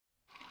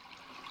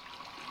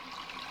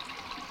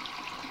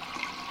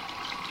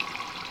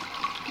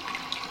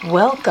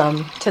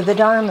Welcome to the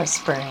Dharma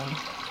Spring.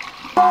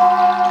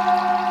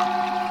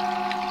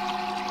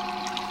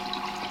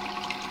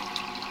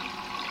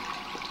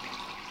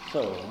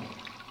 So,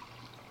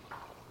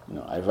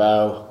 I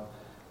vow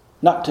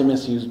not to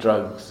misuse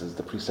drugs as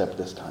the precept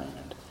this time.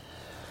 And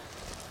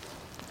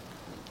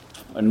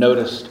I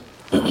noticed,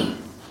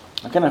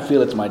 I kind of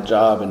feel it's my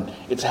job, and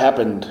it's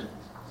happened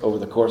over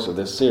the course of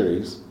this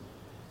series,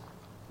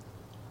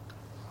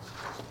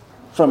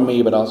 from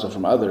me but also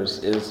from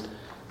others, is,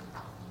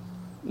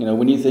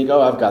 when you think,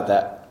 oh, I've got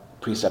that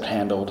precept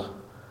handled,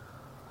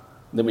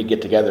 then we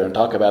get together and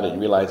talk about it and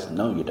realize,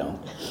 no, you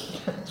don't.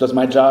 So it's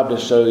my job to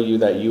show you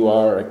that you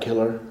are a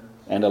killer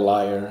and a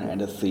liar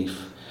and a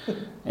thief.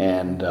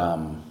 And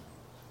I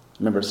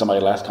remember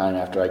somebody last time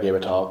after I gave a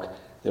talk,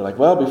 they were like,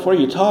 well, before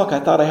you talk, I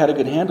thought I had a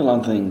good handle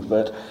on things,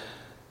 but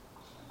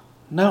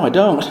no, I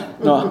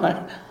don't.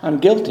 No, I'm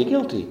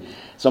guilty.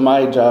 So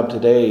my job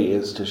today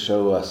is to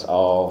show us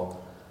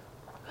all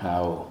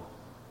how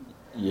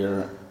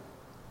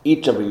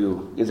each of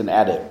you is an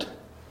addict.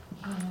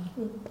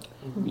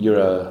 You're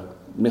a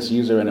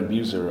misuser and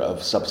abuser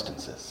of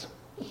substances.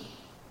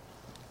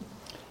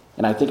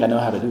 And I think I know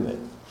how to do it.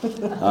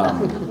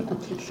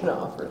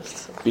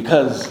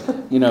 Because,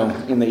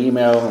 in the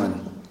email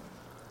and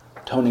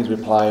Tony's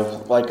reply,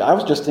 I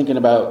was just thinking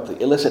about the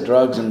illicit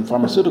drugs and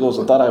pharmaceuticals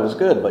and thought I was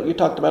good, but you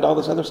talked about all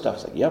this other stuff.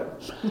 It's like, yep.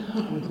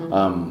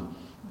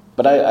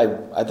 But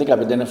I think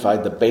I've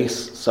identified the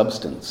base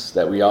substance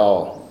that we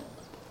all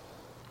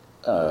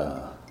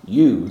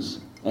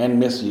use and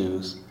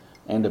misuse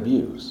and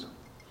abuse.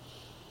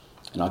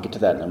 And I'll get to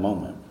that in a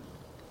moment.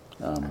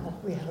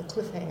 We have a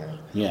cliffhanger.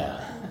 Yeah.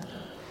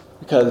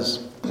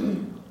 Because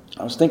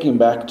I was thinking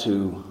back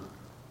to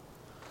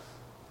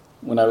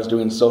when I was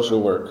doing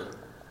social work,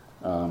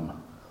 and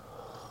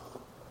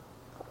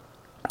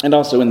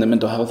also in the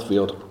mental health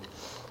field.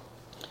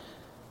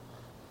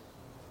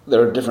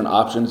 There are different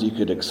options you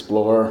could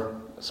explore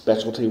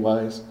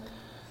specialty-wise.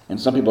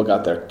 And some people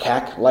got their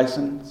CAC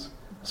license,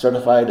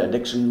 Certified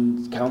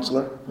Addictions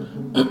Counselor.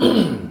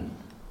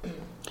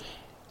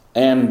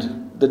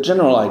 And the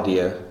general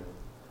idea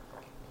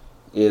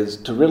is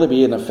to really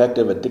be an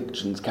effective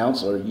addictions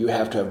counselor, you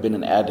have to have been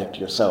an addict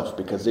yourself,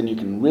 because then you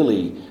can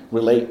really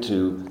relate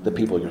to the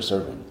people you're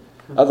serving.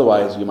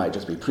 Otherwise, you might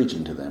just be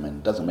preaching to them, and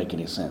it doesn't make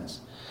any sense.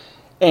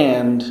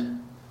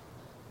 And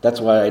that's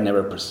why I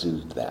never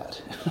pursued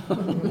that.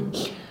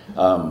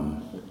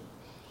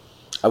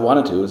 I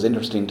wanted to. It was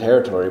interesting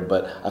territory,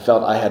 but I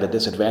felt I had a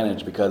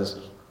disadvantage because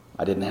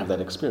I didn't have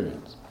that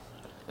experience.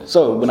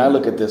 So when I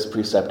look at this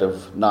precept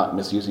of not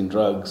misusing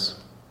drugs,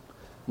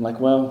 I'm like,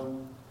 well,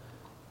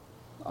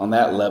 on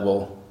that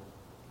level,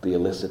 the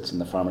illicits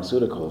and the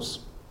pharmaceuticals,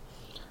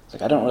 it's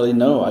like I don't really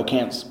know. I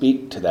can't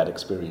speak to that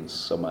experience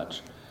so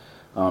much.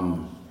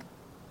 And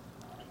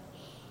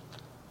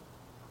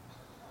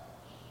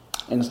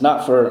it's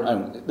not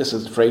for, this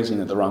is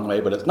phrasing it the wrong way,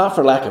 but it's not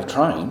for lack of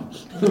trying.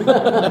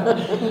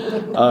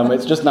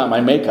 It's just not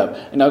my makeup.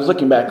 And I was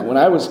looking back, when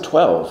I was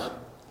 12,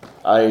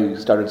 I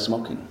started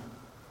smoking.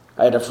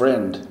 I had a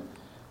friend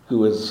who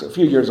was a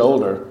few years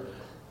older,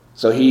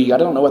 so I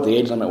don't know what the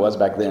age limit was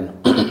back then.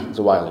 It was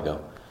a while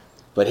ago.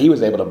 But he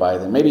was able to buy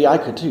them. Maybe I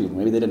could too.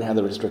 Maybe they didn't have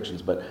the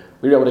restrictions, but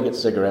we were able to get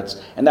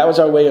cigarettes. And that was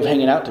our way of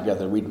hanging out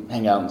together. We'd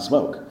hang out and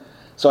smoke.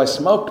 So I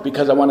smoked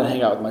because I wanted to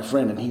hang out with my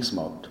friend, and he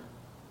smoked.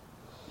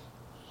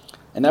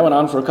 And that went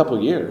on for a couple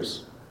of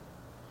years.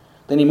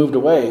 Then he moved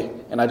away,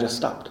 and I just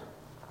stopped.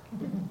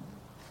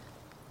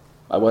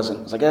 I was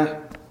like,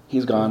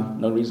 he's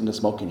gone. No reason to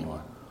smoke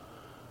anymore.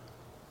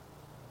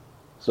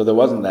 So there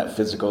wasn't that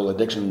physical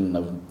addiction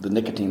of the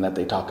nicotine that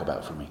they talk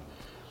about for me.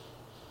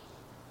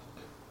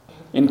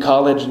 In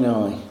college,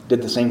 I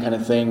did the same kind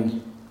of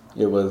thing.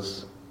 It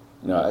was,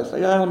 I was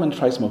like, I'm going to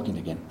try smoking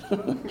again.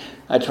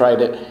 I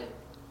tried it,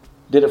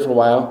 did it for a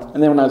while,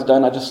 and then when I was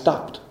done, I just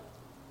stopped.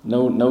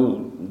 No,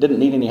 didn't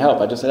need any help.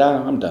 I just said,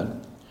 I'm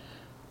done.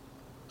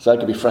 So that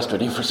could be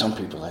frustrating for some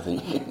people, I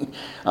think.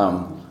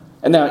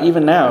 And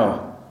even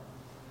now,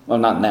 well,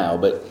 not now,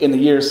 but in the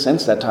years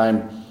since that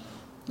time,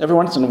 every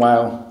once in a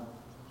while,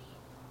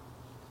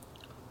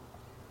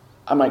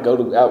 I might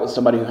go out with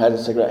somebody who has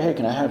a cigarette. Hey,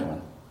 can I have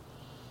one?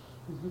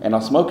 And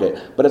I'll smoke it.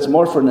 But it's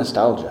more for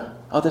nostalgia.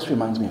 Oh, this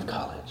reminds me of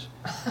college.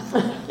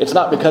 It's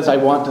not because I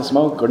want to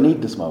smoke or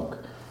need to smoke.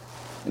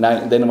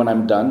 And then when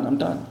I'm done, I'm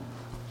done.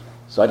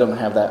 So I don't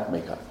have that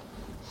makeup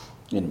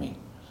in me,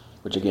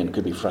 which again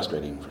could be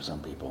frustrating for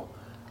some people.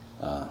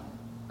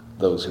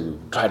 Those who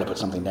try to put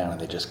something down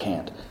and they just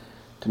can't.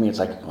 To me, it's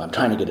like, well, I'm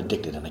trying to get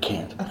addicted and I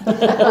can't.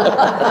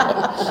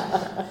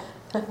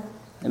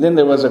 And then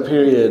there was a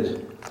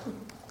period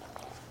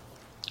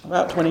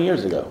about 20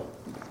 years ago,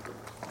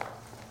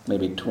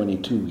 maybe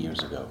 22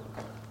 years ago,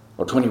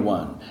 or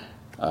 21.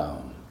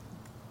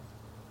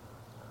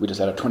 We just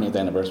had our 20th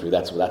anniversary.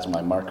 That's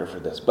my marker for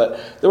this. But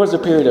there was a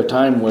period of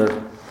time where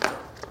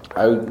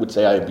I would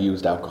say I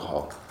abused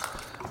alcohol.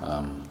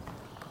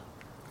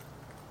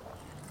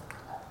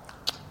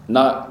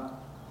 Not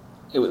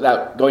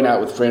without going out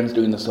with friends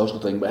doing the social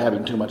thing, but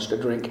having too much to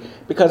drink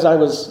because I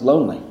was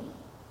lonely.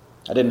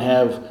 I didn't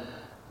have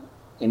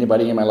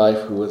anybody in my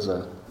life who was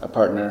a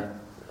partner.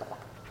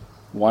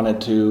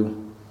 Wanted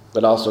to,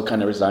 but also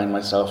kind of resigned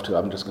myself to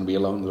I'm just going to be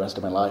alone the rest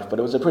of my life. But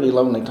it was a pretty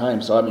lonely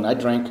time. So, I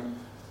drank,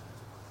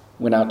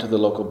 went out to the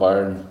local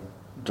bar and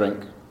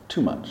drank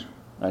too much.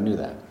 I knew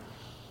that.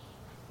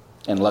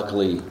 And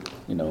luckily,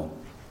 there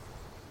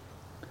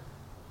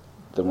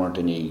weren't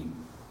any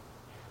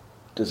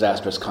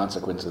disastrous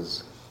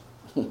consequences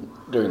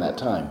during that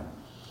time.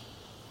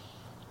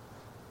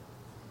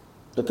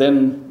 But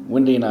then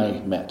Wendy and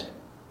I met,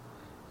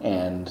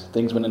 and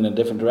things went in a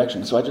different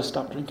direction, so I just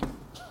stopped drinking.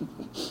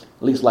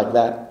 At least like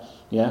that,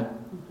 yeah?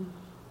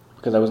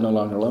 Because I was no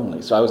longer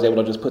lonely. So I was able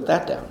to just put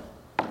that down.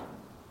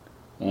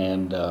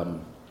 And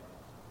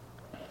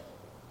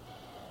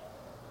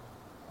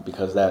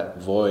because that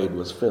void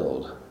was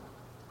filled.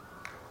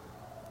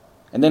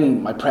 And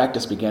then my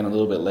practice began a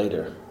little bit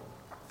later.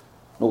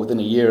 But within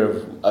a year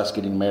of us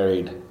getting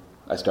married,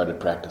 I started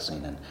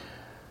practicing,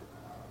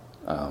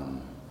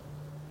 and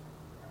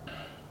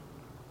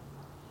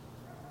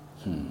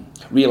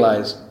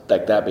realized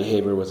that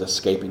behavior was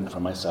escaping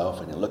from myself,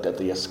 and I looked at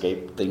the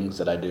escape things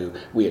that I do.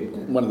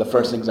 One of the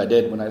first things I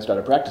did when I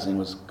started practicing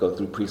was go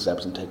through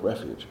precepts and take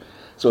refuge.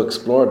 So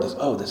explored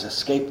this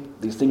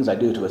escape, these things I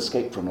do to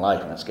escape from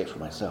life and escape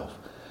from myself.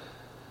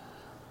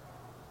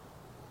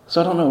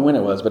 So I don't know when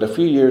it was, but a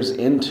few years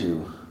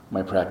into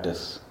my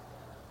practice,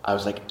 I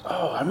was like,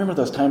 I remember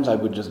those times I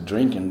would just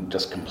drink and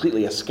just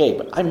completely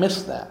escape. I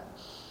missed that.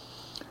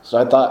 So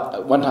I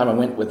thought, one time I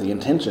went with the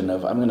intention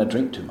of, I'm going to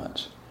drink too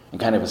much and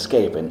kind of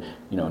escape and,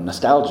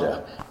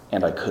 nostalgia,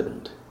 and I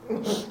couldn't.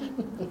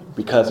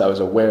 Because I was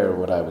aware of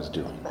what I was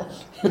doing.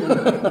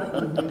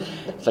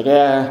 It's like,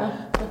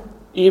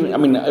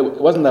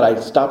 it wasn't that I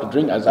stopped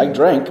drinking. I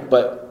drank,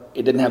 but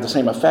it didn't have the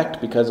same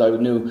effect because I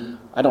knew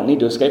I don't need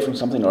to escape from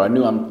something, or I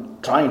knew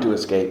I'm trying to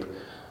escape.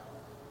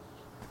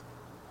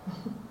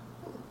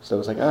 So it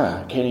was like,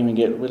 I can't even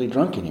get really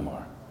drunk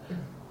anymore.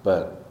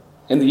 But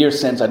in the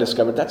years since, I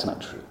discovered that's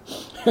not true.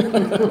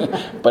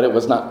 But it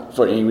was not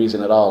for any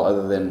reason at all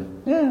other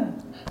than,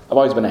 I've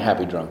always been a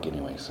happy drunk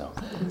anyway, so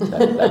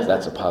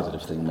that's a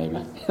positive thing maybe.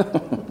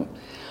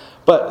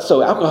 But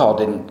so alcohol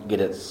didn't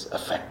get its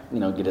effect,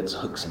 get its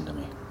hooks into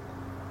me.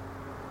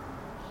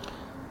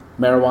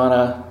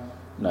 Marijuana,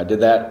 I did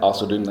that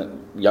also during the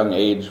young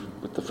age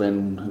with the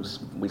friend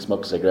we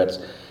smoked cigarettes,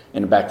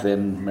 and back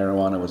then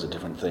marijuana was a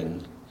different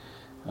thing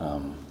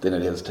than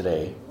it is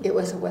today. It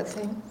was a what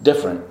thing?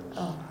 Different.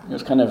 Oh. It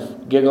was kind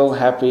of giggle,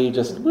 happy,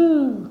 just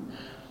woo.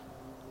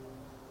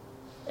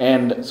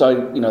 And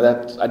so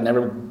I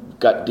never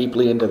got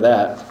deeply into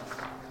that.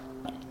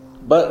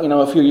 But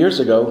a few years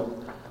ago,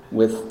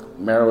 with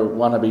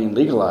marijuana being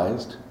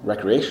legalized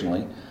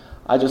recreationally,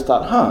 I just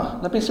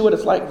thought, let me see what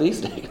it's like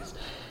these days.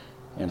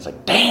 And it's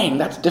like, dang,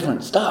 that's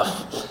different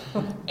stuff.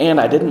 And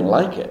I didn't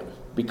like it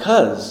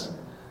because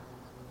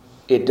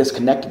it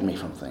disconnected me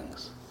from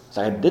things.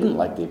 So I didn't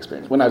like the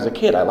experience. When I was a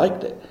kid, I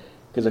liked it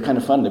because it's kind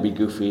of fun to be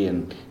goofy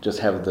and just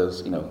have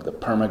those, the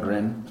perma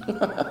grin.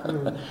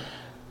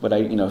 But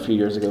a few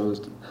years ago, it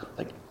was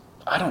like,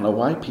 I don't know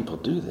why people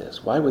do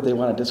this. Why would they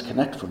want to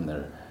disconnect from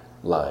their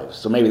lives?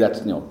 So maybe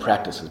that's,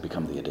 practice has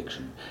become the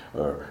addiction,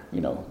 or,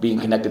 being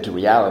connected to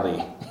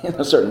reality in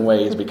a certain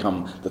way has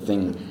become the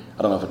thing.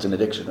 I don't know if it's an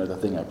addiction or the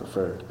thing I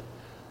preferred.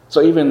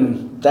 So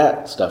even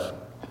that stuff,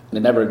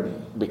 it never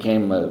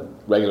became a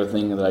regular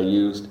thing that I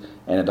used,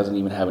 and it doesn't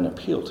even have an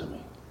appeal to me.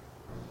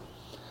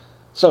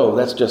 So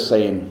that's just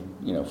saying,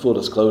 full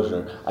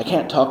disclosure, I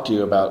can't talk to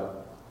you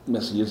about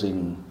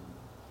misusing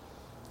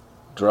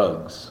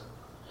drugs.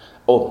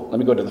 Oh, let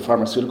me go to the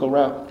pharmaceutical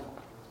route.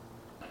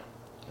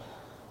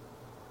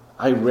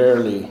 I don't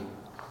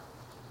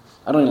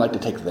even like to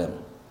take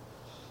them.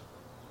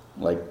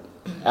 Like,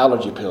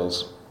 allergy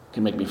pills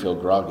can make me feel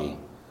groggy.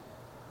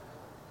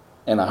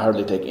 And I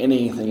hardly take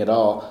anything at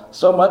all.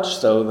 So much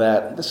so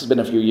that, this has been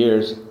a few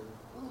years,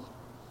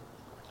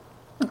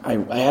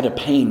 I had a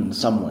pain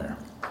somewhere.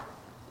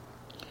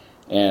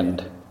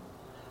 And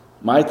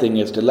my thing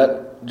is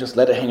to just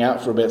let it hang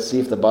out for a bit, see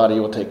if the body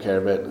will take care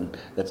of it, and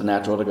it's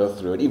natural to go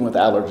through it. Even with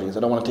allergies, I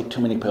don't want to take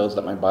too many pills,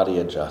 let my body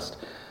adjust.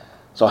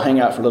 So I'll hang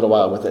out for a little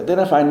while with it. Then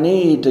if I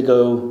need to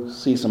go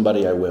see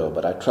somebody, I will,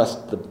 but I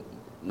trust the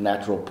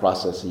natural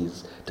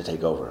processes to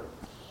take over.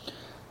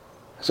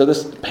 So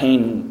this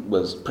pain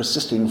was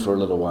persisting for a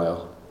little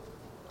while.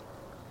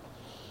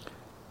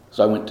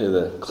 So I went to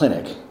the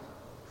clinic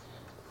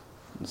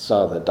and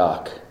saw the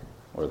doc,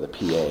 or the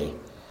PA.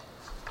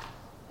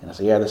 And I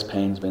said, this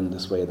pain's been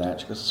this way, that.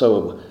 She goes,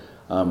 so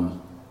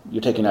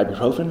you're taking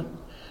ibuprofen?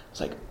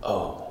 It's like,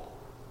 oh,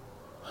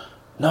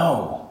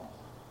 no.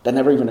 That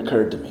never even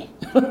occurred to me.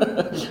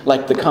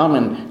 Like the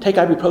common, take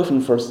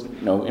ibuprofen for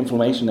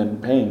inflammation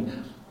and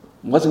pain.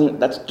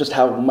 That's just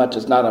how much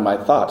it's not on my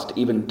thoughts to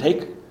even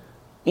take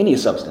any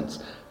substance.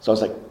 So I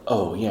was like,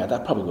 oh yeah,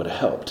 that probably would have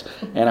helped.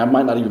 And I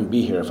might not even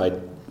be here if I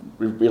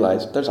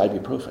realized there's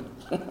ibuprofen.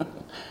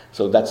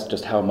 So that's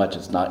just how much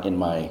it's not in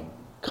my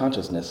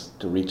consciousness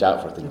to reach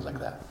out for things like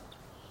that.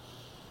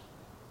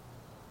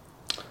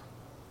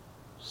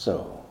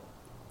 So,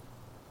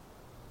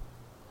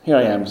 here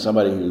I am,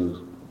 somebody who's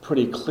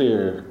pretty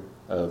clear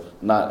of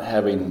not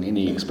having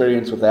any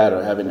experience with that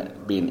or having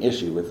it be an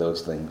issue with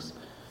those things,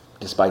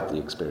 despite the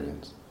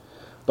experience.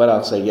 But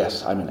I'll say,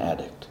 yes, I'm an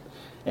addict.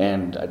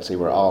 And I'd say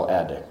we're all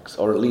addicts,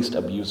 or at least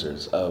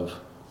abusers of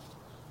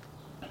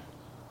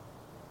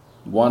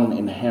one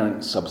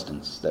inherent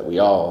substance that we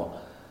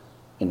all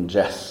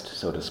ingest,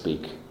 so to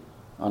speak,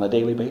 on a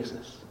daily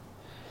basis.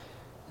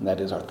 And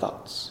that is our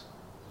thoughts.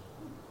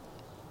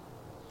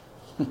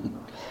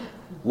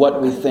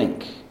 What we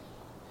think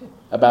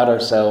about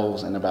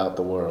ourselves and about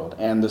the world,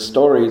 and the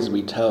stories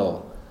we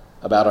tell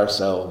about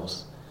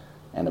ourselves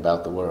and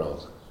about the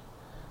world.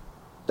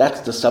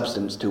 That's the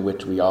substance to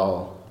which we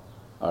all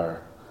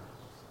are,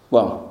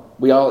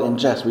 we all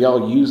ingest, we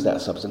all use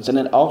that substance, and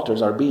it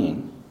alters our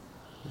being.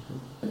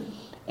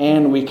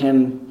 And we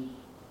can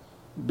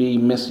be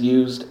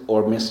misused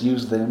or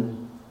misuse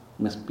them,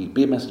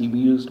 be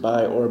misused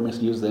by or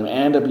misuse them,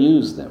 and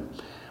abuse them,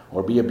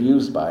 or be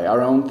abused by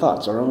our own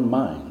thoughts, our own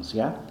minds,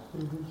 yeah?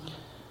 Mm-hmm.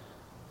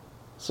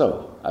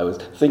 So, I was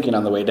thinking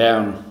on the way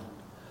down,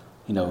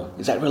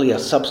 is that really a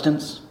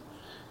substance?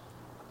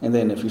 And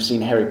then if you've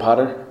seen Harry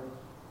Potter,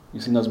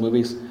 you've seen those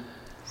movies?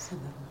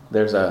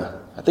 There's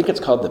I think it's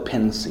called the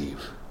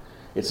Pensieve.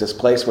 It's this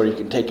place where you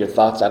can take your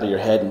thoughts out of your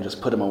head and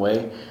just put them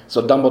away.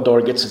 So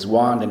Dumbledore gets his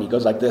wand and he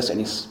goes like this and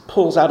he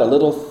pulls out a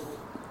little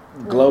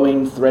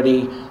glowing,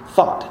 thready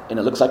thought, and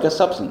it looks like a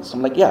substance.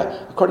 I'm like,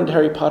 yeah, according to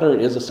Harry Potter,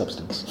 it is a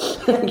substance.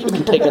 You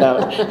can take it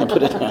out and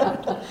put it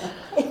down.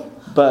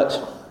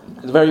 But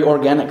it's a very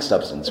organic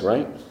substance,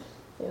 right?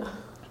 Yeah.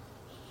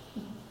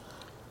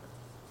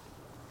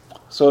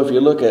 So if you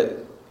look at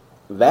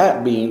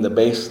that being the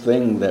base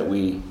thing that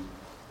we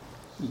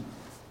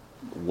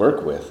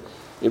work with,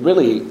 it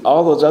really,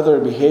 all those other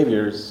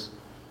behaviors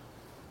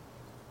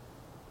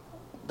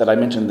that I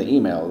mentioned in the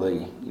email,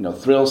 the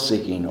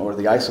thrill-seeking or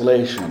the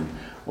isolation,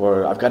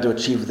 or I've got to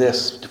achieve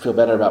this to feel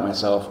better about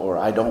myself, or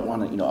I don't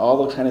want to,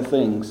 all those kind of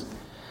things,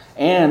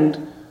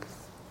 and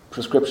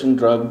prescription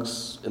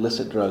drugs,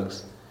 illicit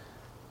drugs,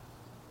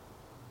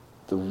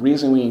 the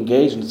reason we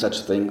engage in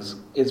such things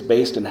is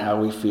based in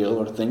how we feel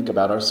or think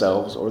about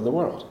ourselves or the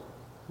world.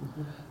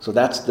 Mm-hmm. So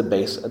that's the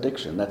base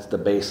addiction. That's the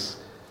base,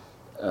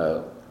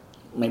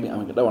 maybe I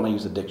don't want to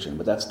use addiction,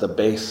 but that's the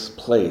base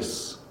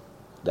place,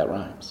 that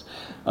rhymes,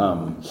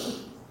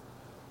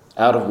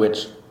 out of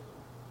which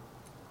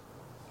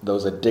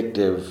those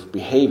addictive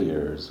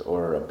behaviors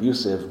or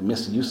abusive,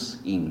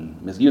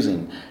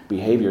 misusing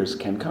behaviors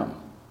can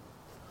come.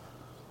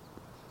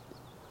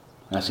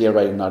 And I see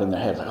everybody nodding their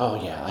heads like,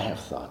 oh yeah, I have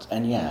thoughts.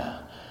 And yeah,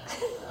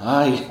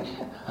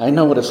 I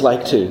know what it's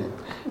like to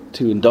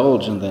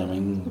indulge in them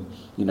and,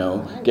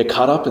 get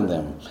caught up in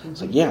them.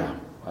 It's like, yeah,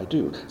 I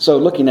do. So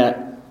looking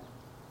at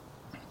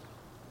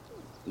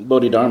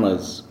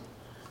Bodhidharma's,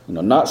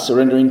 not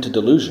surrendering to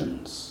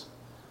delusions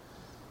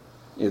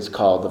is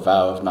called the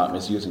vow of not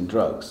misusing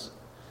drugs.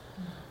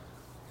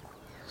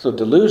 So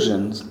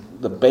delusions,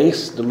 the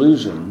base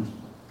delusion,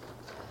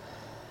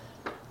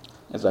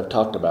 as I've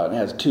talked about, it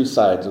has two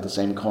sides of the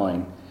same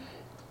coin.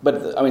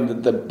 But,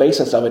 the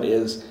basis of it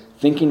is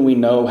thinking we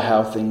know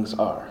how things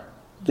are.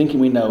 Thinking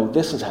we know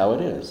this is how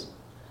it is.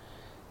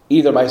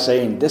 Either by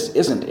saying this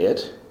isn't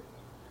it,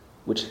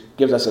 which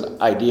gives us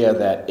an idea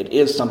that it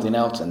is something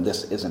else and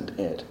this isn't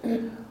it.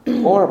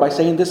 Or by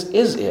saying this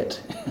is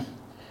it,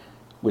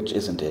 which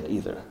isn't it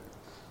either.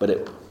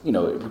 But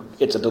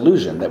it's a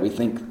delusion that we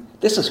think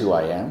this is who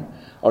I am,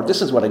 or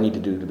this is what I need to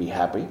do to be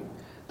happy.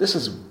 This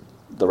is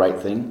the right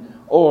thing.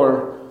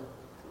 Or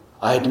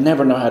I'd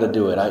never know how to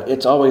do it.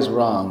 It's always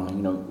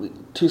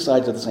wrong. Two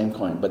sides of the same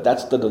coin. But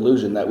that's the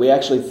delusion, that we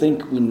actually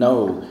think we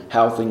know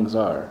how things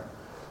are,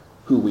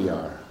 who we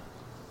are.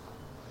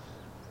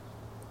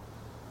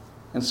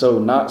 And so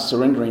not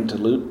surrendering to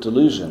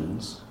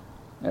delusions,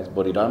 as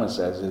Bodhidharma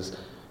says, is,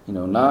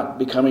 not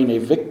becoming a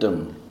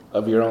victim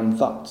of your own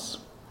thoughts.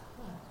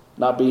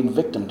 Not being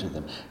victim to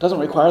them. It doesn't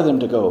require them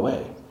to go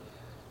away.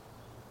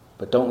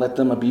 But don't let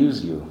them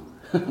abuse you.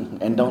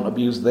 And don't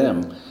abuse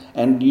them.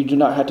 And you do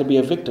not have to be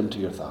a victim to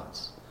your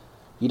thoughts.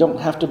 You don't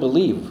have to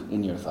believe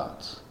in your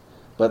thoughts.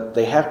 But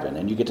they happen,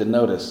 and you get to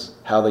notice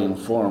how they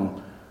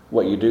inform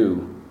what you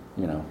do,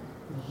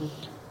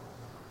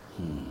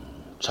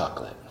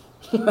 Chocolate.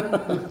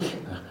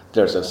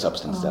 There's a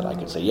substance that I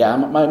could say, yeah,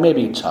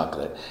 maybe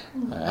chocolate.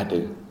 I had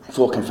to,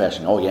 full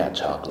confession, oh yeah,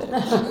 chocolate.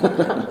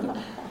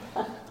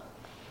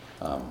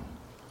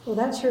 Well,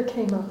 that sure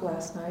came up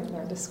last night in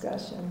our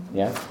discussion.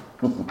 Yeah?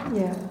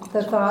 Yeah,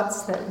 the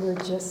thoughts that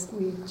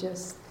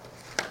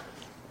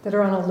that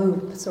are on a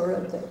loop, sort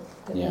of, that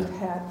Yeah. we've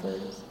had for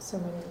so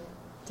many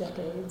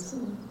decades.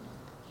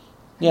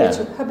 Yeah.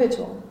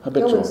 Habitual.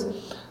 Habitual.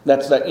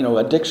 That's that,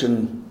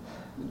 addiction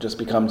just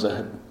becomes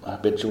a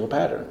habitual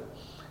pattern.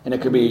 And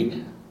it could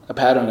be a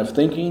pattern of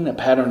thinking, a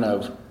pattern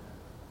of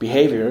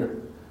behavior,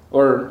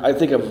 or I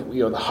think of,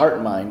 the heart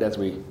and mind as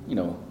we,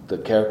 the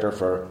character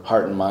for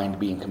heart and mind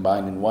being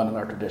combined in one in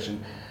our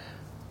tradition.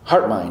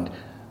 Heart mind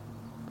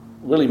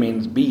really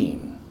means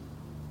being.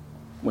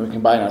 When we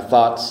combine our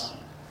thoughts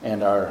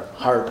and our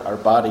heart, our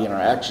body, and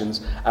our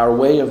actions, our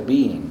way of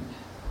being.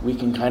 We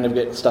can kind of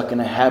get stuck in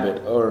a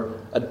habit or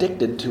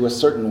addicted to a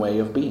certain way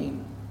of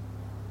being.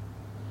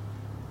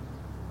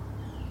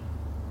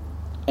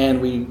 And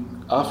we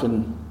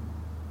often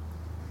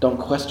don't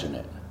question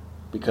it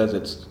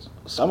because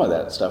some of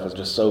that stuff is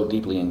just so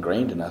deeply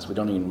ingrained in us, we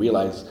don't even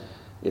realize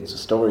it's a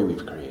story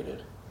we've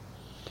created.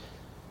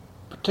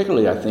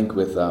 Particularly, I think,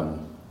 with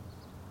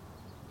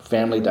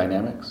family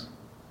dynamics.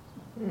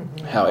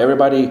 Mm-hmm. How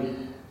everybody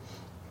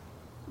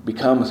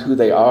becomes who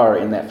they are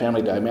in that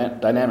family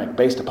dynamic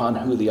based upon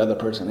who the other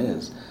person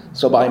is.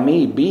 So by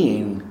me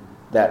being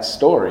that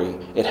story,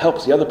 it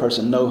helps the other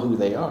person know who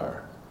they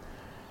are.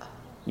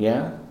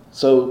 Yeah?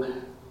 So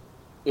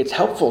it's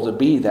helpful to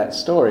be that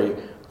story,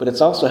 but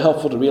it's also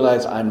helpful to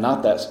realize I'm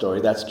not that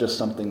story. That's just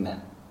something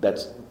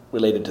that's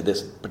related to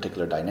this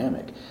particular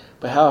dynamic.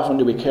 But how often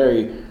do we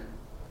carry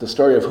the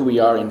story of who we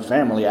are in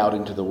family out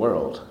into the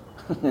world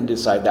and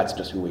decide that's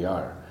just who we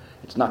are?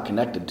 It's not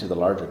connected to the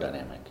larger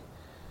dynamic.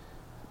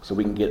 So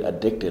we can get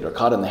addicted or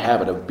caught in the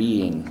habit of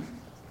being,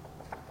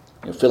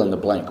 fill in the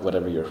blank,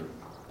 whatever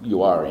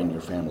you are in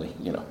your family,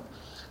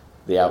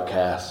 the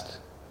outcast,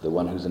 the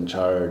one who's in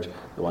charge,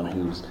 the one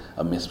who's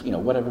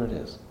whatever it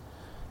is.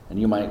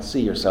 And you might see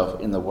yourself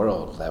in the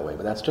world that way,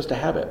 but that's just a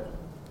habit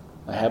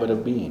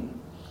of being.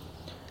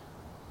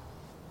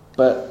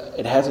 But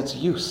it has its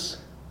use.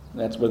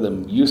 That's where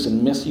the use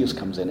and misuse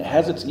comes in. It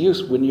has its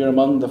use when you're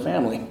among the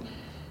family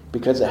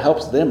because it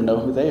helps them know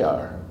who they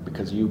are,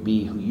 because you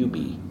be who you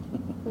be.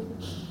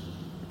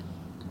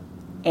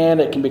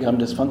 And it can become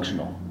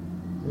dysfunctional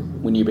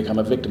when you become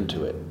a victim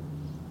to it.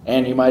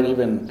 And you might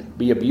even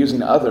be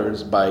abusing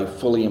others by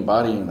fully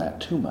embodying that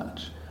too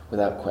much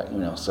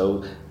without,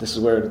 so this is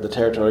where the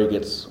territory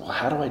gets, well,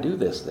 how do I do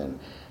this then?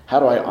 How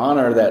do I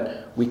honor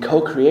that we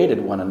co-created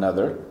one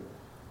another?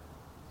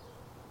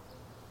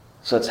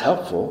 So it's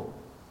helpful,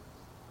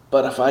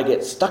 but if I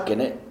get stuck in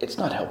it, it's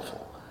not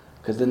helpful,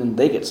 because then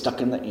they get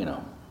stuck in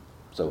the,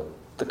 So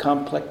the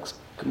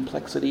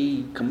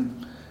complexity,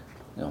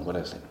 what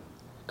I say,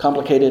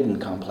 complicated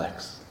and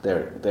complex.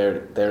 There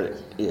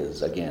it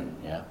is again,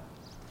 yeah.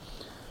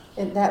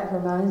 And that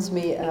reminds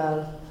me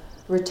of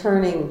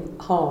returning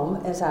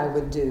home, as I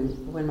would do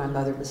when my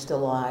mother was still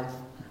alive,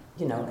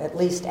 at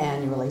least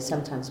annually,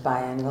 sometimes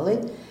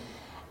biannually.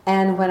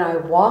 And when I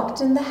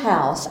walked in the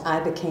house, I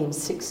became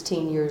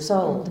 16 years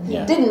old.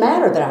 Yeah. It didn't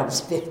matter that I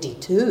was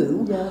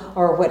 52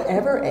 or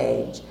whatever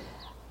age.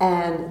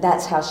 And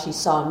that's how she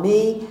saw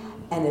me.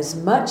 And as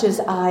much as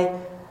I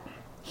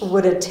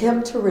would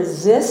attempt to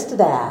resist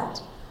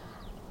that,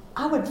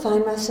 I would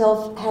find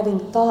myself having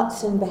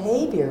thoughts and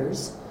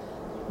behaviors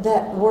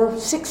that were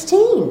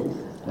 16.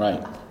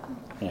 Right.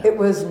 Yeah. It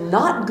was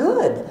not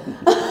good.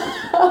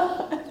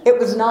 It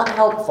was not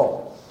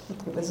helpful.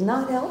 It was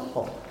not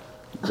helpful.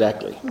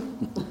 Exactly.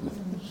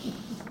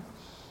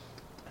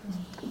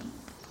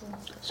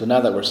 So now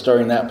that we're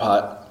stirring that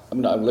pot,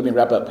 let me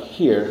wrap up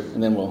here,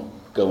 and then we'll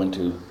go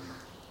into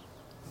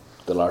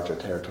the larger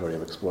territory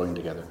of exploring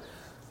together.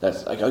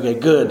 That's like, okay,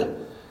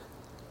 good.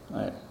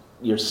 Right.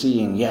 You're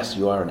seeing, yes,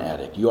 you are an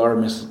addict. You are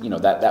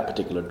that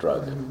particular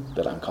drug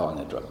that I'm calling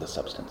a drug, the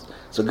substance.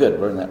 So good,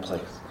 we're in that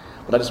place.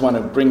 But I just want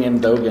to bring in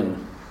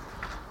Dogen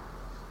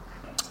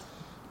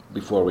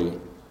before we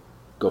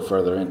go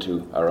further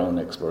into our own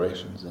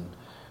explorations and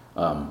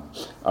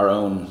our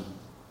own.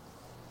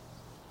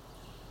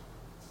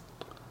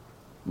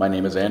 My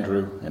name is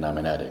Andrew, and I'm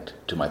an addict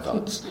to my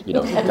thoughts.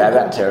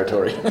 That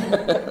territory.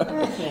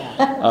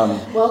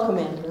 Welcome,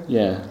 Andrew.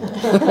 Yeah.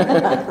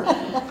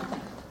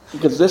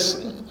 Because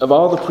of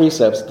all the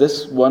precepts,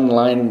 this one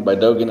line by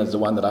Dogen is the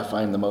one that I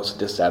find the most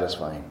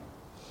dissatisfying.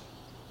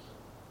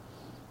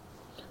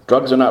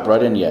 Drugs are not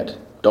brought in yet.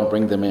 Don't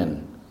bring them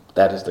in.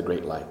 That is the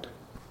great light.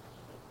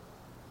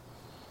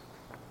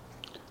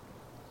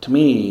 To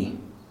me,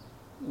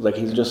 like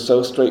he's just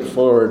so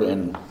straightforward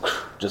and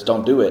just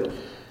don't do it.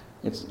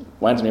 It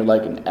reminds me of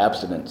like an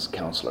abstinence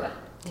counselor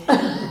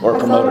or a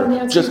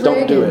promoter. Just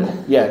don't do it.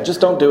 Yeah,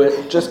 just don't do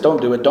it. Just don't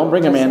do it. Don't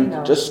bring them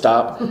in. Just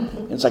stop.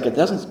 It's like that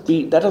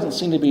doesn't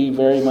seem to be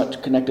very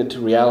much connected to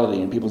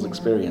reality and people's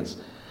experience.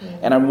 Yeah.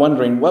 And I'm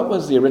wondering, what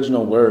was the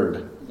original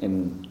word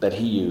that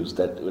he used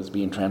that was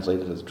being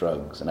translated as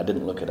drugs? And I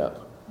didn't look it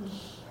up.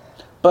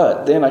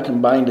 But then I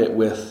combined it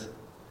with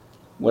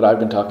what I've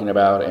been talking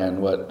about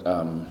and what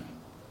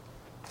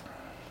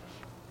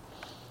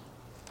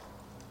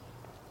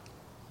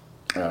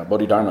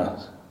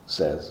Bodhidharma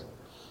says.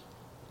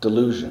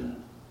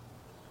 Delusion.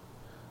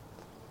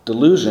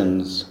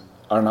 Delusions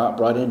are not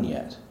brought in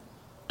yet.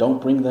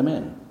 Don't bring them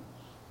in.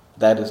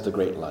 That is the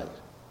great light.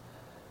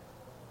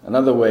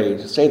 Another way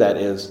to say that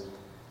is,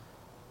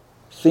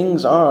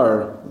 things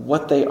are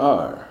what they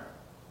are.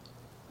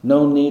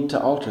 No need to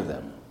alter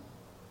them.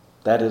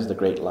 That is the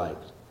great light.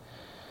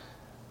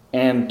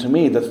 And to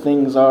me, the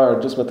things are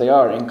just what they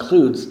are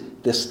includes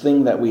this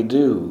thing that we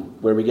do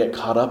where we get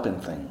caught up in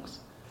things.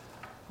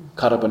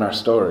 Caught up in our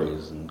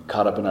stories and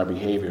caught up in our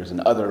behaviors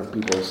and other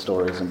people's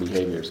stories and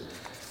behaviors.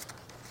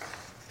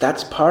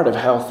 That's part of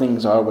how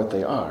things are what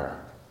they are.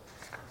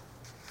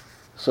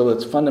 So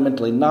it's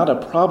fundamentally not a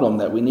problem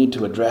that we need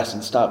to address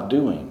and stop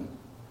doing.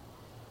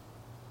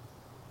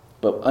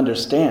 But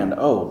understand,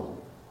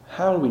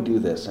 how do we do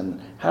this?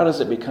 And how does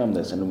it become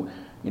this? And,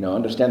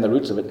 understand the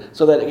roots of it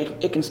so that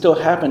it can still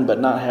happen but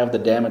not have the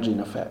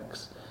damaging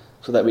effects.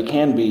 So that we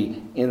can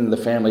be in the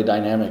family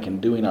dynamic and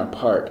doing our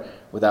part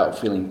without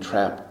feeling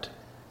trapped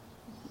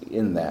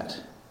in that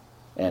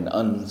and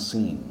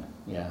unseen.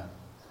 Yeah.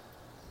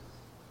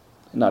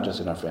 Not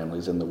just in our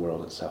families, in the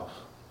world itself.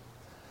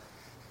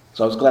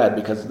 So I was glad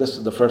because this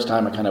is the first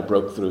time I kind of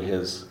broke through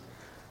his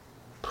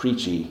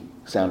preachy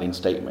sounding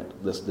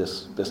statement.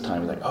 This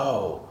time, like,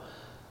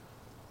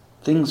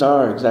 things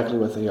are exactly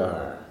what they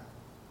are,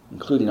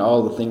 including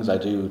all the things I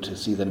do to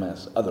see them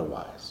as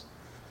otherwise.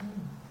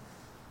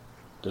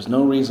 There's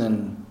no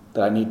reason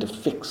that I need to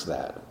fix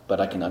that, but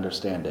I can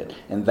understand it.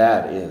 And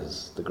that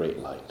is the great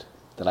light,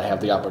 that I have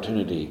the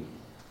opportunity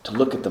to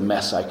look at the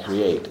mess I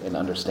create and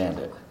understand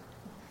it.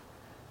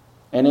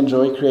 And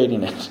enjoy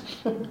creating it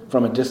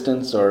from a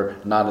distance, or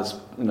not as,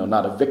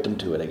 not a victim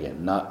to it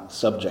again, not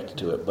subject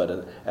to it,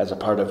 but as a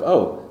part of,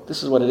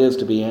 this is what it is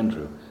to be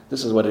Andrew.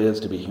 This is what it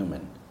is to be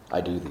human. I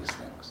do these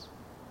things.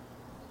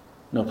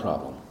 No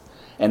problem.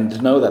 And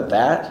to know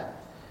that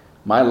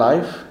my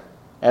life,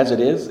 as it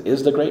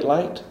is the great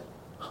light?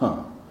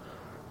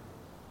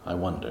 I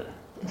wonder.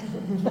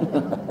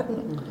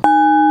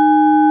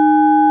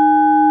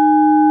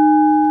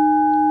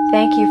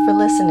 Thank you for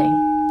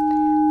listening.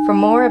 For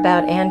more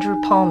about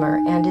Andrew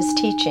Palmer and his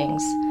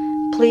teachings,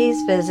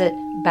 please visit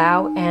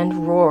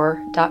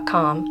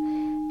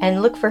bowandroar.com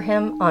and look for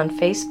him on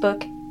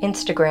Facebook,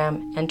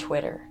 Instagram, and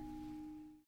Twitter.